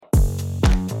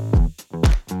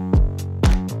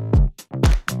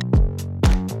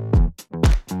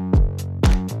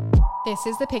This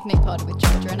is the Picnic Pod with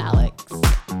Georgia and Alex.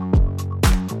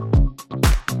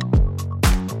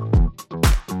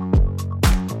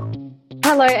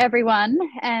 Hello, everyone,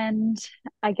 and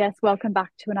I guess welcome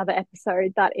back to another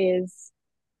episode that is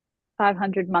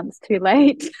 500 months too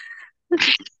late.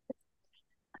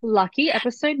 Lucky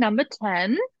episode number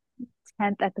 10.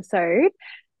 10th episode.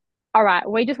 All right,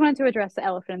 we just wanted to address the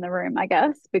elephant in the room, I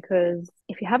guess, because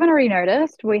if you haven't already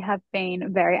noticed, we have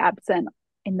been very absent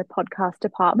in the podcast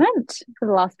department for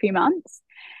the last few months.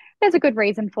 There's a good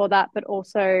reason for that, but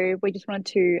also we just wanted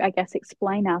to, I guess,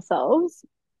 explain ourselves.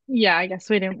 Yeah, I guess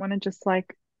we didn't want to just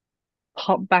like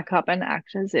pop back up and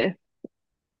act as if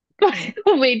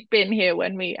we'd been here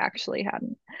when we actually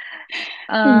hadn't.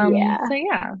 Yeah, So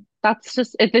yeah, that's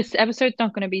just if this episode's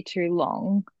not going to be too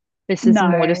long. This is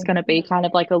more just no. going to be kind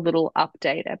of like a little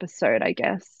update episode, I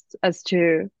guess, as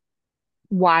to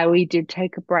why we did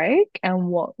take a break and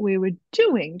what we were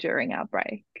doing during our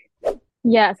break.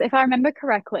 Yes, if I remember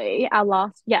correctly, our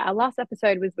last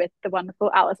episode was with the wonderful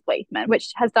Alice Bleakman,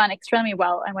 which has done extremely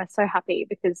well, and we're so happy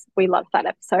because we loved that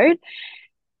episode.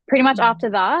 Pretty much after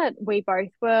Mm. that, we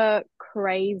both were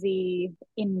crazy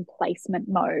in placement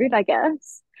mode, I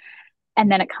guess.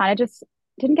 And then it kind of just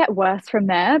didn't get worse from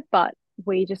there, but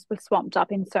we just were swamped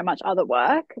up in so much other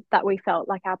work that we felt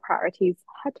like our priorities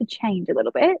had to change a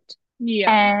little bit.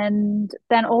 Yeah. And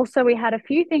then also we had a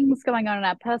few things going on in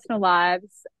our personal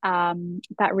lives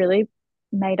that really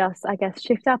made us, I guess,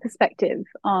 shift our perspective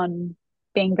on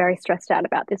being very stressed out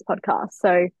about this podcast.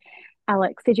 So,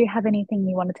 Alex, did you have anything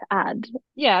you wanted to add?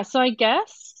 Yeah, so I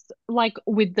guess like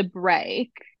with the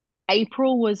break,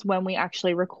 April was when we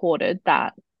actually recorded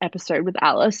that episode with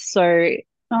Alice. So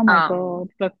Oh my God.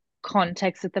 for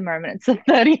context at the moment, it's the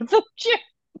 30th of June.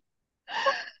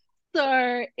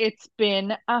 So it's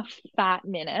been a fat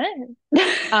minute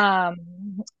um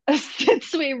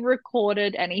since we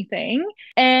recorded anything.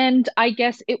 And I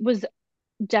guess it was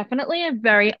definitely a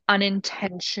very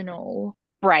unintentional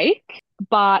break,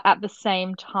 but at the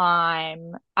same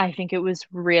time, I think it was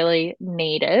really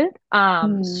needed.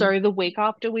 Mm, So the week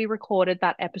after we recorded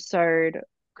that episode,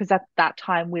 because at that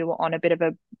time we were on a bit of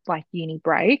a like uni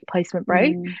break, placement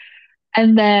break, mm,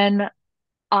 and then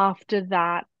after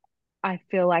that, I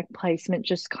feel like placement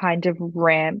just kind of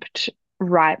ramped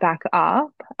right back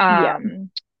up. yeah.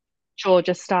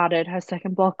 Georgia started her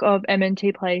second block of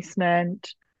MNT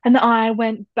placement, and I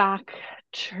went back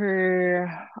to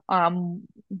I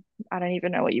don't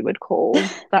even know what you would call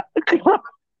that.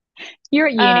 You're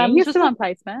at uni. You're Just still like on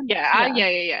placement. yeah, Yeah.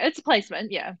 yeah. It's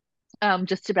placement, yeah.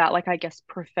 Just about like I guess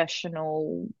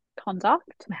professional,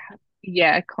 Conduct.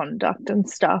 yeah, conduct and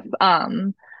stuff.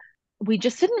 We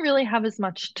just didn't really have as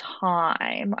much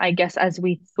time, I guess, as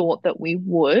we thought that we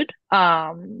would.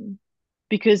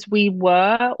 Because we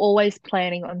were always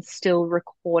planning on still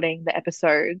recording the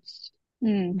episodes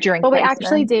Mm. during Well, we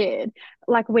actually placement. did.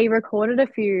 Like, we recorded a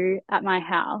few at my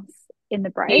house in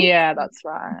the break, Yeah, that's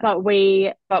right. but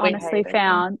we But we honestly hated them.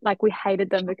 found like we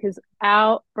hated them because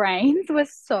our brains were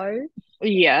so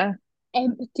Yeah.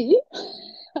 empty.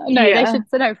 No, they Yeah. should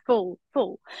say no, full.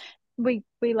 We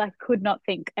like could not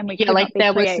think and we Yeah, could like not be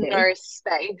there was creative. no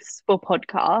space for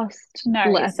podcast No,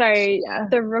 left. so Yeah.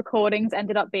 the recordings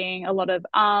ended up being a lot of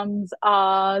ums,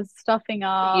 ahs, stuffing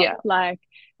up. Yeah. Like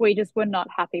we just were not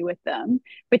happy with them,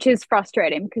 which is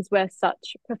frustrating because we're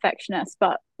such perfectionists,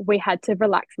 but we had to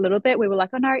relax a little bit. We were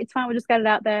like, oh no, it's fine, we'll just get it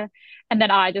out there. And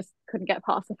then I just couldn't get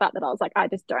past the fact that I was like, I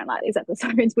just don't like these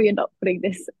episodes. We are not putting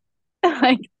this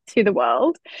like to the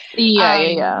world. Yeah, yeah,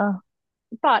 Um, yeah.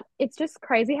 but it's just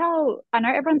crazy how I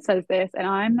know everyone says this, and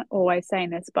I'm always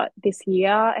saying this, but this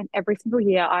year and every single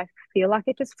year, I feel like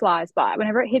it just flies by.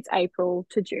 Whenever it hits April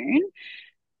to June,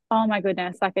 oh my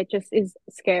goodness, like it just is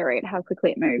scary at how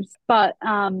quickly it moves. But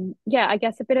yeah, I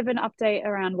guess a bit of an update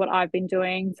around what I've been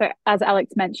doing. So, as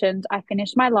Alex mentioned, I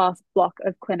finished my last block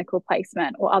of clinical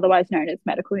placement, or otherwise known as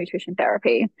medical nutrition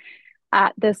therapy,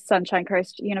 at the Sunshine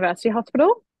Coast University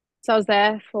Hospital. So I was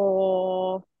there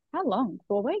for how long?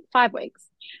 4 weeks? 5 weeks.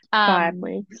 Um,5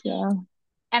 weeks, yeah.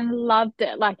 and loved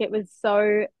it. Like it was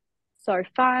so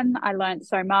fun. I learned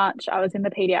so much. I was in the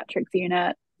pediatrics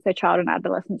unit, so child and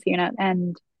adolescence unit,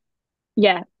 and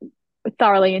yeah,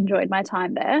 thoroughly enjoyed my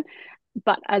time there.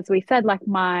 But as we said, like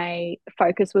my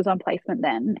focus was on placement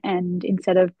then, and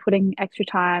instead of putting extra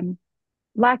time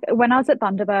like when I was at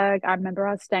Bundaberg, I remember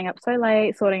I was staying up so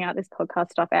late sorting out this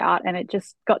podcast stuff out, and it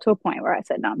just got to a point where I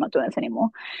said, no, I'm not doing this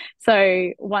anymore. So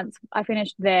once I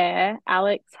finished there,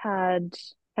 Alex had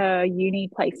her uni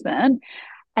placement,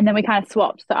 and then we kind of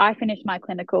swapped. So I finished my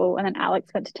clinical, and then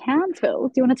Alex went to Townsville.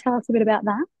 Do you want to tell us a bit about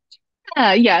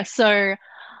that? Yeah. So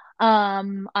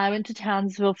I went to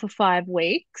Townsville for 5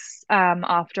 weeks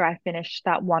after I finished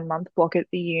that 1 month block at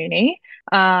the uni.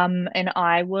 And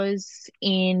I was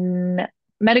in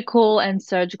medical and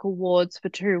surgical wards for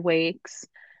 2 weeks.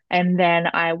 And then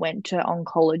I went to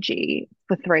oncology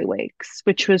for 3 weeks,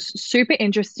 which was super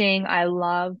interesting. I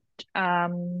loved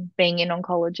being in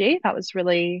oncology. That was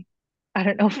really, I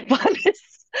don't know if fun is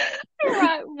the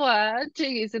right word to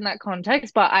use in that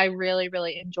context, but I really,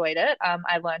 really enjoyed it.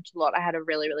 I learned a lot. I had a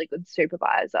really, really good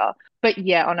supervisor. But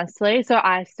yeah, honestly, so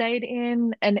I stayed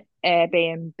in an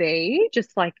Airbnb,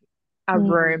 just like a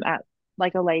room Mm. at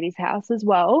like a lady's house as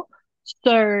well.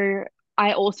 So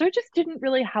I also just didn't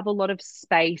really have a lot of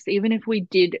space, even if we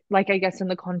did, like, I guess in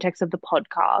the context of the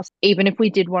podcast, even if we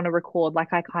did want to record,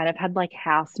 like, I kind of had like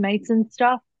housemates and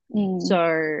stuff. Mm.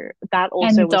 So that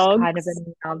also And was kind of dogs.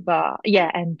 another,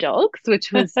 yeah, and dogs,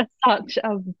 which was such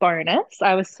a bonus.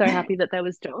 I was so happy that there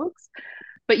was dogs.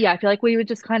 But yeah, I feel like we were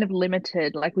just kind of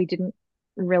limited. Like we didn't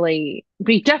really,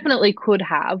 we definitely could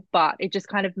have, but it just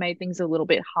kind of made things a little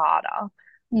bit harder.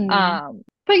 Mm.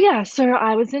 But yeah, so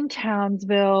I was in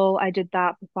Townsville. I did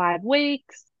that for 5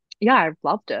 weeks. Yeah, I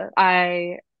loved it.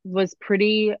 I was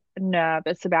pretty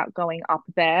nervous about going up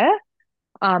there,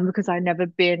 because I'd never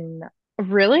been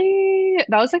really,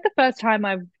 that was like the first time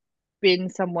I've been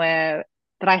somewhere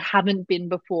that I haven't been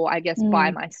before, I guess,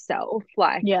 by Mm. myself.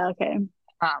 Like, Yeah, okay.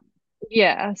 um,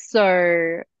 yeah,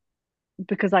 so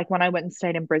because like when I went and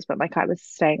stayed in Brisbane, like I was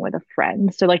staying with a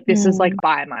friend. So like this is like Mm.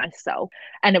 by myself.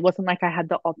 And it wasn't like I had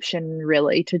the option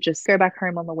really to just go back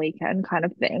home on the weekend kind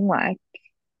of thing. Like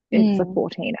it's a Mm.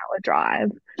 14-hour drive.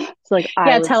 So like I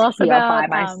Yeah, was here by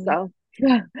myself.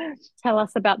 tell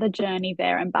us about the journey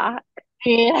there and back.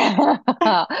 Yeah.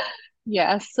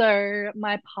 Yeah. So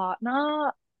my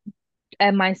partner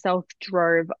and myself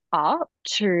drove up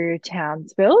to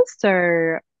Townsville.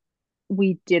 So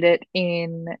we did it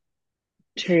in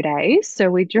 2 days. So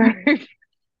we drove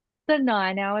the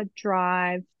 9-hour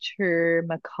drive to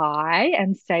Mackay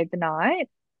and stayed the night.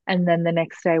 And then the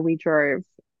next day we drove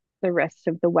the rest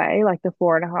of the way, like the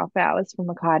 4.5 hours from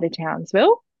Mackay to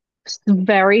Townsville. It's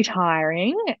very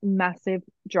tiring, massive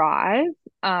drive.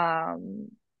 Um,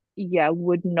 yeah,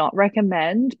 would not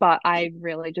recommend, but I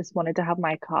really just wanted to have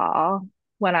my car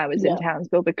when I was in Yeah.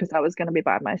 Townsville because I was going to be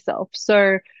by myself.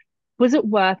 So was it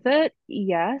worth it?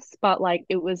 Yes, but like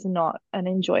it was not an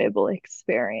enjoyable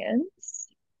experience.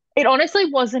 It honestly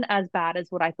wasn't as bad as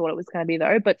what I thought it was going to be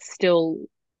though, but still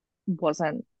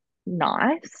wasn't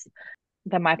nice.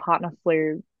 Then my partner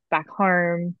flew back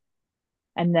home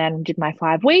and then did my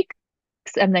 5 weeks,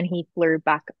 and then he flew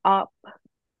back up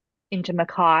into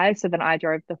Mackay. So then I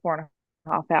drove the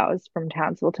 4.5 hours from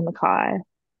Townsville to Mackay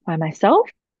by myself.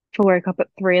 I woke up at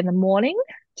 3 in the morning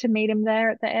to meet him there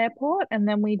at the airport, and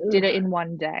then we did it Ugh. in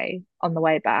one day on the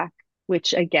way back,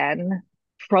 which again,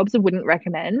 probs wouldn't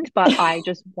recommend, but I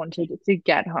just wanted to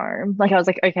get home. Like I was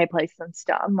like, okay, placement's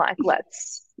done. Like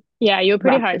let's Yeah, you were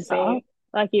pretty wrap this homesick. up.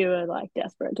 Like you were like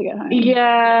desperate to get home.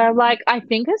 Yeah, like I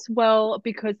think as well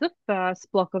because the first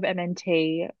block of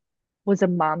MNT was a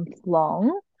month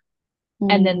long,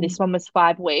 and then Mm. this one was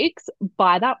 5 weeks.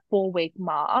 By that 4 week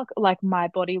mark, like my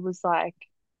body was like,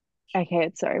 okay,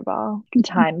 it's over.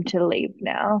 Time to leave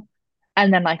now.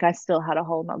 And then like I still had a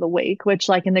whole nother week, which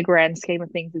like in the grand scheme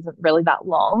of things isn't really that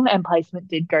long. And placement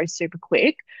did go super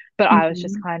quick. But I was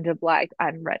just Mm. kind of like,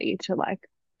 I'm ready to like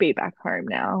be back home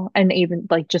now. And even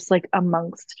like just like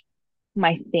amongst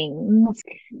my things,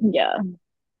 Yeah,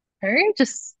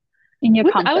 just in your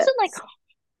I wasn't like, comforts.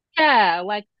 yeah,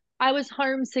 like I was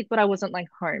homesick, but I wasn't like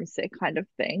homesick kind of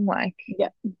thing. Like Yeah.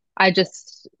 I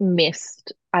just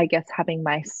missed, I guess, having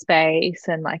my space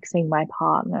and like seeing my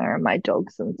partner and my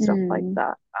dogs and stuff like Mm.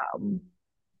 that.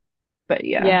 But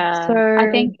yeah, Yeah, I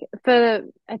so think for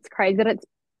it's crazy that it's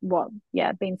what,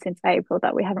 yeah, been since April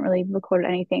that we haven't really recorded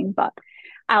anything, but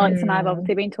Alex and I have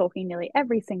obviously mm, been talking nearly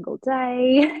every single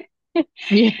day.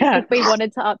 yeah, If we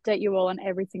wanted to update you all on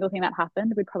every single thing that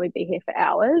happened, we'd probably be here for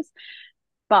hours.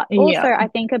 But also, yeah, I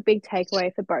think a big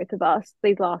takeaway for both of us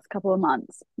these last couple of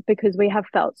months, because we have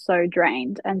felt so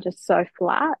drained and just so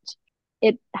flat,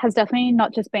 it has definitely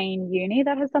not just been uni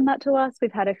that has done that to us.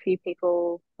 We've had a few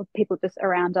people just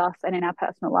around us and in our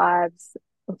personal lives.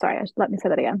 Oh, sorry, let me say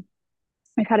that again.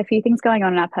 We've had a few things going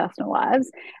on in our personal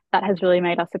lives that has really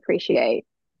made us appreciate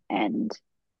and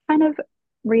kind of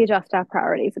readjust our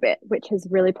priorities a bit, which has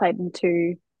really played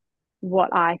into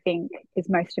what I think is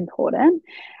most important.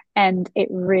 And it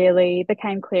really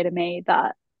became clear to me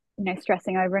that,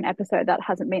 stressing over an episode that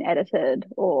hasn't been edited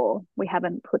or we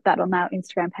haven't put that on our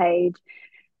Instagram page,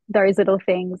 those little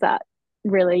things that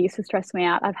really used to stress me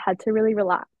out, I've had to really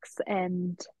relax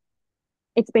and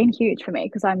it's been huge for me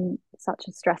because I'm such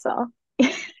a stressor.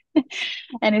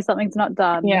 And if something's not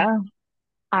done, Yeah.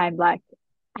 I'm like,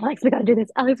 Alex, we gotta do this.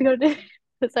 Alex, we gotta do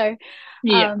this. So,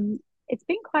 Yeah. um, it's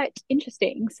been quite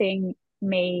interesting seeing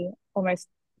me almost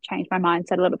change my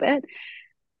mindset a little bit.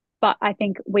 But I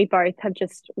think we both have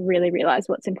just really realized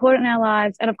what's important in our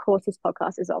lives. And of course, this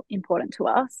podcast is important to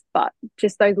us, but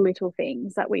just those little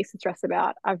things that we used to stress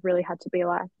about, I've really had to be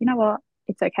like, you know what?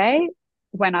 It's okay.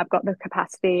 When I've got the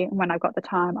capacity and when I've got the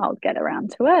time, I'll get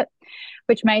around to it,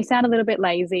 which may sound a little bit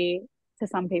lazy to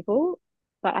some people,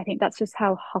 but I think that's just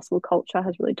how hustle culture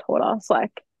has really taught us.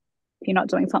 Like, if you're not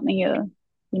doing something, you're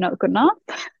not good enough.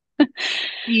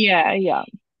 Yeah. Yeah.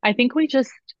 I think we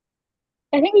just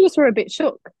I think we just were a bit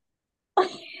shook.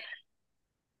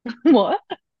 what?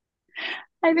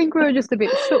 I think we were just a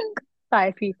bit shook by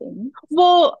a few things.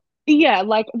 Well, yeah,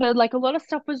 like a lot of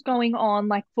stuff was going on.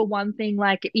 Like for one thing,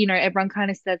 like everyone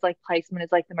kind of says like placement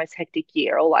is like the most hectic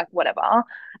year or like whatever,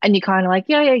 and you kind of like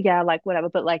yeah, like whatever,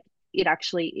 but like it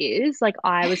actually is. Like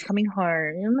I was coming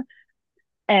home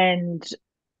and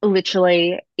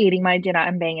literally eating my dinner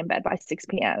and being in bed by 6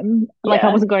 p.m. Like I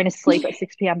Yeah. wasn't going to sleep at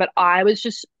 6 p.m., but I was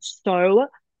just so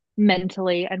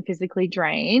mentally and physically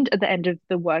drained at the end of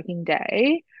the working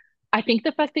day. I think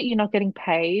the fact that you're not getting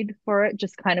paid for it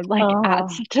just kind of like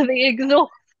adds Oh, to the exhaustion.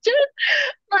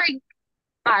 Like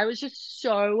I was just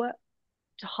so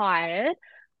tired.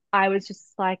 I was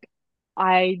just like,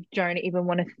 I don't even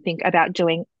want to think about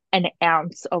doing an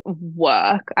ounce of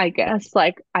work, I guess.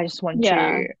 Like I just want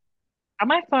yeah. to on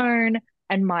my phone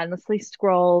and mindlessly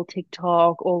scroll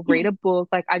TikTok or read a book.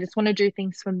 Like I just want to do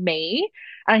things for me.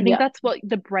 And I think Yeah. that's what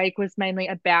the break was mainly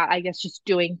about, I guess, just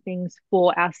doing things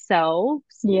for ourselves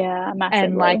Yeah,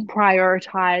 and like massively.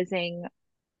 prioritizing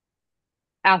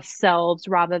ourselves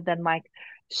rather than like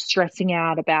stressing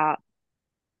out about,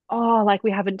 oh, like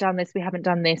we haven't done this,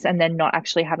 and then not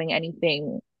actually having any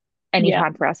Yeah.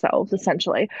 time for ourselves,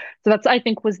 essentially. So that's, I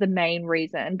think, was the main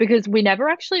reason because we never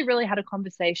actually really had a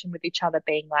conversation with each other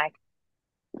being like,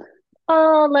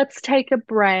 oh, let's take a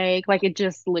break. Like it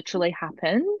just literally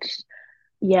happened.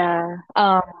 Yeah.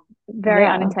 Um, Very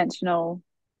yeah, unintentional.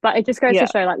 But it just goes to yeah,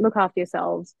 show like look after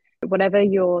yourselves. Whatever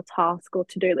your task or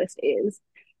to-do list is,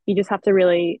 you just have to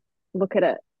really look at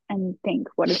it and think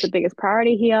what is the biggest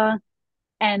priority here.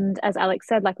 And as Alex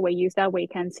said, like we used our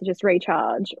weekends to just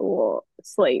recharge or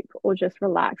sleep or just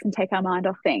relax and take our mind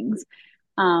off things,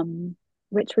 um,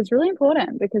 which was really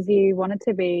important because you wanted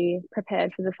to be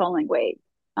prepared for the following week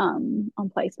on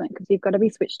placement because you've got to be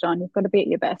switched on. You've got to be at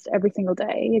your best every single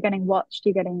day. You're getting watched,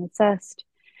 you're getting assessed.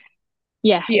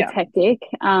 Yeah, it's yeah, hectic.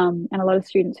 And a lot of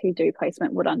students who do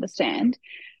placement would understand.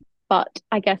 But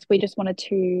I guess we just wanted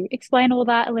to explain all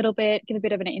that a little bit, give a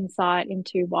bit of an insight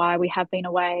into why we have been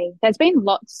away. There's been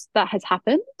lots that has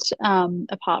happened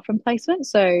apart from placement.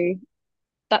 So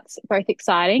that's both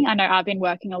exciting. I know I've been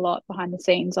working a lot behind the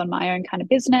scenes on my own kind of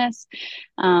business,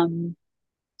 um,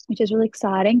 which is really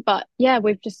exciting. But yeah,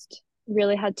 we've just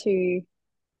really had to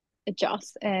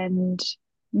adjust. And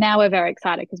now we're very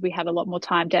excited because we have a lot more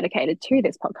time dedicated to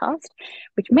this podcast,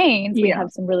 which means we yeah.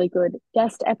 have some really good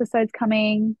guest episodes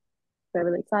coming. We're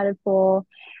really excited for.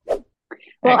 Well,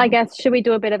 I Okay. guess should we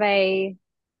do a bit of a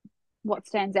what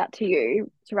stands out to you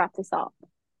to wrap this up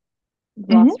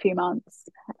the Hmm. last few months?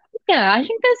 Yeah, I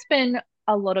think there's been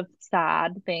a lot of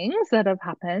sad things that have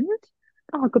happened.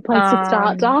 Oh, good place to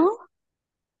start, Um, doll.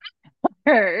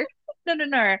 no,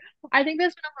 no. I think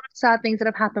there's been a lot of sad things that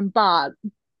have happened, but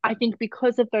I think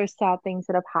because of those sad things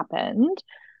that have happened,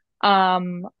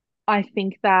 um, I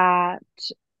think that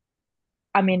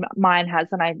I mean, mine has,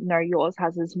 and I know yours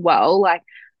has as well. Like,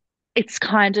 it's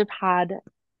kind of had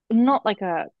not like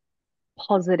a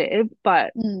positive,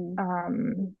 but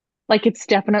Mm, like it's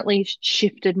definitely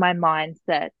shifted my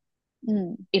mindset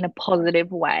mm, in a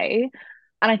positive way.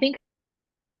 And I think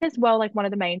as well, like one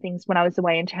of the main things when I was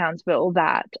away in Townsville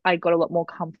that I got a lot more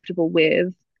comfortable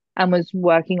with and was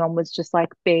working on was just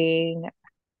like being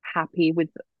happy with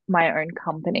my own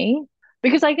company.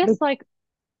 Because I guess like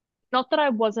not that I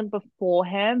wasn't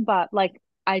beforehand, but like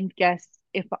I guess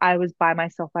if I was by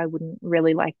myself, I wouldn't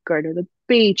really like go to the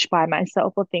beach by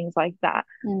myself or things like that.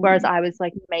 Whereas mm, I was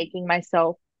like making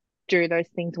myself do those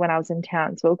things when I was in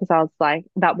Townsville because I was like,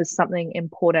 that was something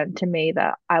important to me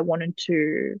that I wanted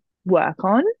to work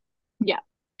on. yeah,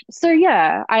 So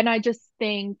yeah, and I just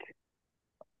think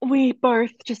we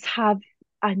both just have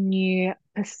a new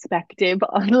perspective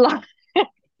on life.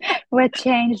 we're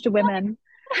changed women.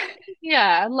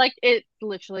 Yeah, like it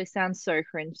literally sounds so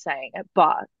cringe saying it,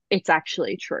 but it's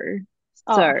actually true.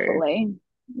 Oh, So, fully.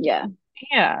 Yeah.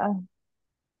 yeah.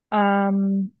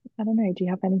 I don't know. Do you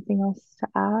have anything else to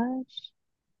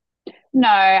add? No,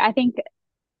 I think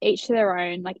each to their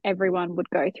own. Like everyone would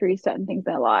go through certain things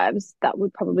in their lives that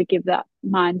would probably give that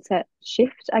mindset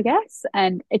shift, I guess.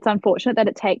 And it's unfortunate that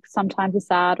it takes sometimes a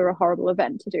sad or a horrible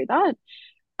event to do that.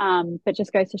 But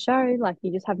just goes to show, like,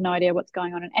 you just have no idea what's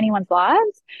going on in anyone's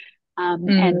lives. And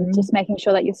Mm, just making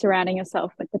sure that you're surrounding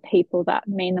yourself with the people that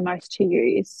mean the most to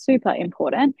you is super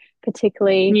important,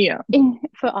 particularly yeah.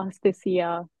 for us this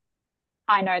year.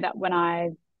 I know that when I,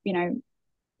 you know,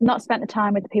 not spent the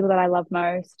time with the people that I love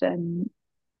most and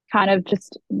kind of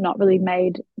just not really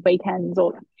made weekends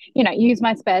or, use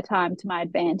my spare time to my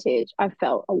advantage, I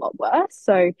felt a lot worse.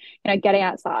 So, getting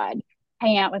outside,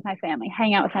 hanging out with my family,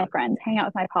 hanging out with my friends, hanging out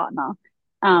with my partner,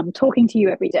 talking to you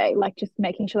every day, like just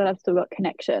making sure that I've still got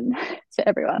connection to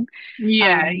everyone.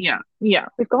 Yeah, Um, yeah, yeah.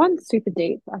 we've gone super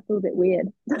deep. I feel a bit weird.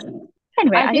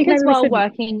 Anyway, I I think think maybe as we well should.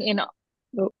 working in,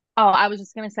 I was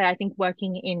just going to say, I think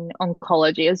working in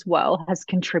oncology as well has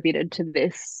contributed to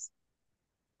this,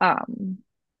 um,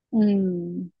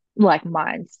 Mm, like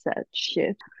mindset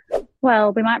shift.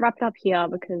 well, we might wrap it up here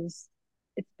because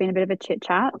it's been a bit of a chit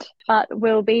chat, but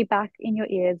we'll be back in your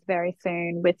ears very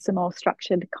soon with some more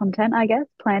structured content, I guess,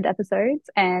 planned episodes.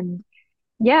 And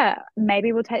yeah,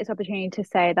 maybe we'll take this opportunity to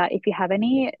say that if you have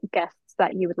any guests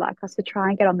that you would like us to try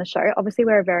and get on the show, obviously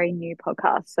we're a very new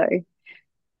podcast, so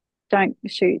don't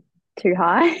shoot too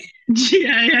high.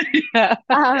 Yeah, yeah,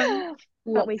 Um, yeah.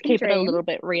 but Let's we can keep it a dream. little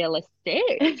bit realistic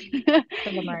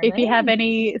for the If you have moment.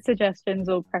 any suggestions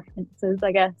or preferences,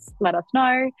 I guess, let us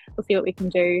know. We'll see what we can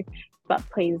do. But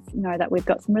please know that we've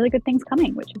got some really good things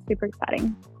coming, which is super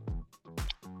exciting.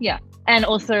 Yeah. And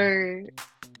also,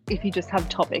 if you just have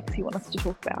topics you want us to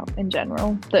talk about in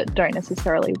general that don't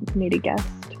necessarily need a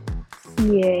guest.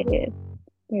 Yeah,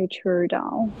 very true,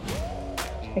 doll.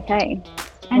 Okay.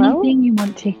 Anything you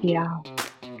want to hear.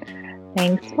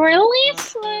 Thanks for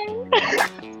listening.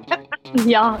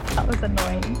 Yeah, that was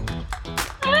annoying.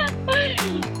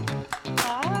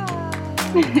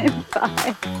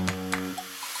 Bye.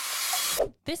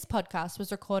 This podcast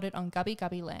was recorded on Gubbi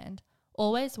Gubbi land.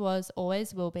 Always was,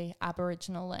 always will be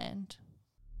Aboriginal land.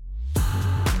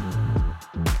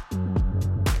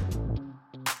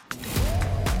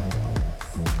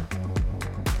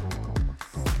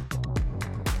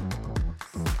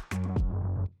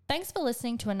 Thanks for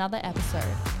listening to another episode.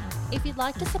 If you'd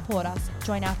like to support us,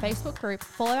 join our Facebook group,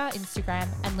 follow our Instagram,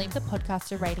 and leave the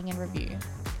podcast a rating and review.